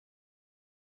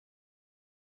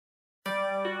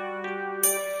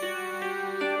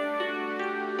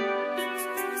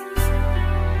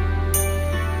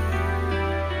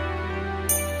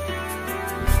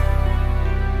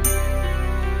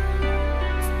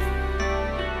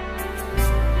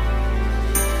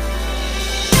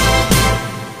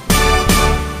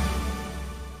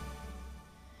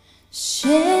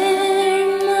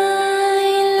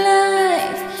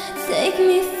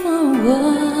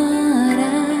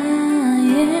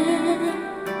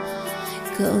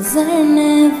'cause I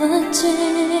never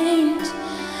change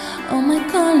all my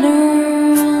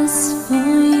colors for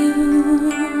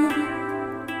you.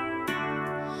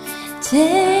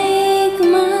 Take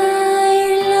my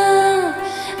love,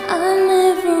 I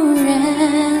never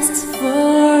asked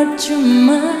for too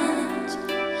much,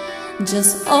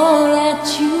 just all that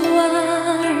you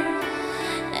are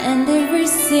and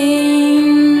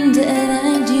everything that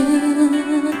I do.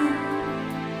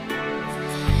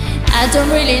 I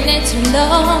don't really need to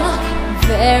know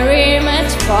very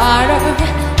much farther.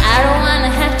 I don't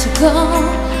wanna have to go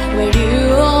where you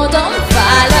don't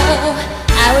follow.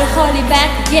 I will hold it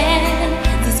back again.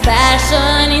 This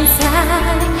passion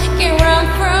inside can't run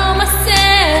from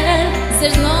myself.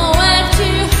 There's nowhere to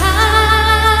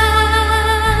hide.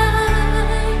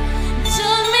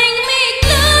 Don't make me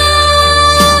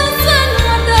close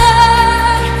another.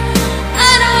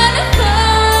 I don't wanna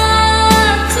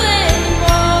hurt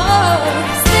anymore.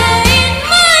 Stay in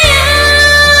my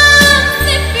arms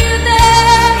if you're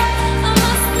there. I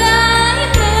must die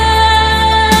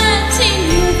letting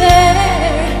you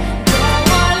there. Don't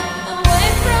walk away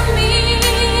from me.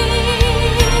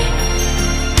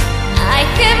 I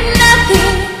have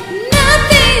nothing,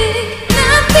 nothing,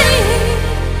 nothing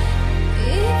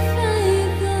if I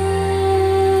don't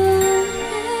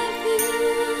have you.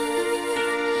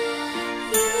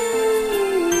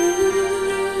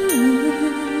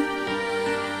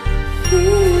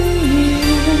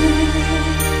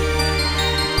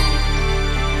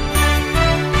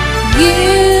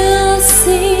 You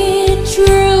see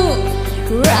through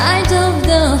right of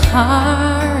the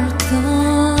heart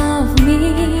of me.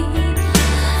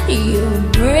 You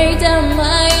break down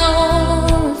my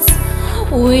walls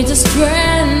with the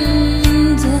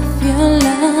strength of your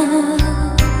love.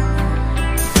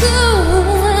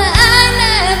 Ooh, I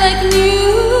never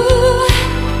knew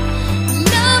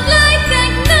love like I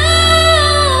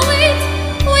know it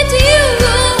with you.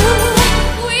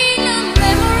 When our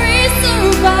memories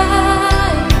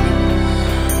survive,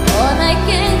 all I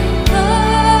can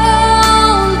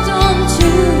hold on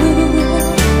to.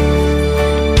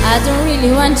 I don't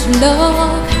really want to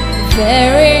look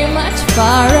very much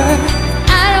farther.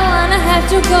 I don't wanna have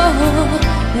to go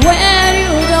where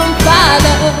you don't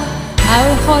follow. I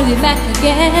will hold it back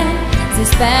again.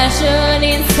 This passion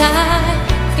inside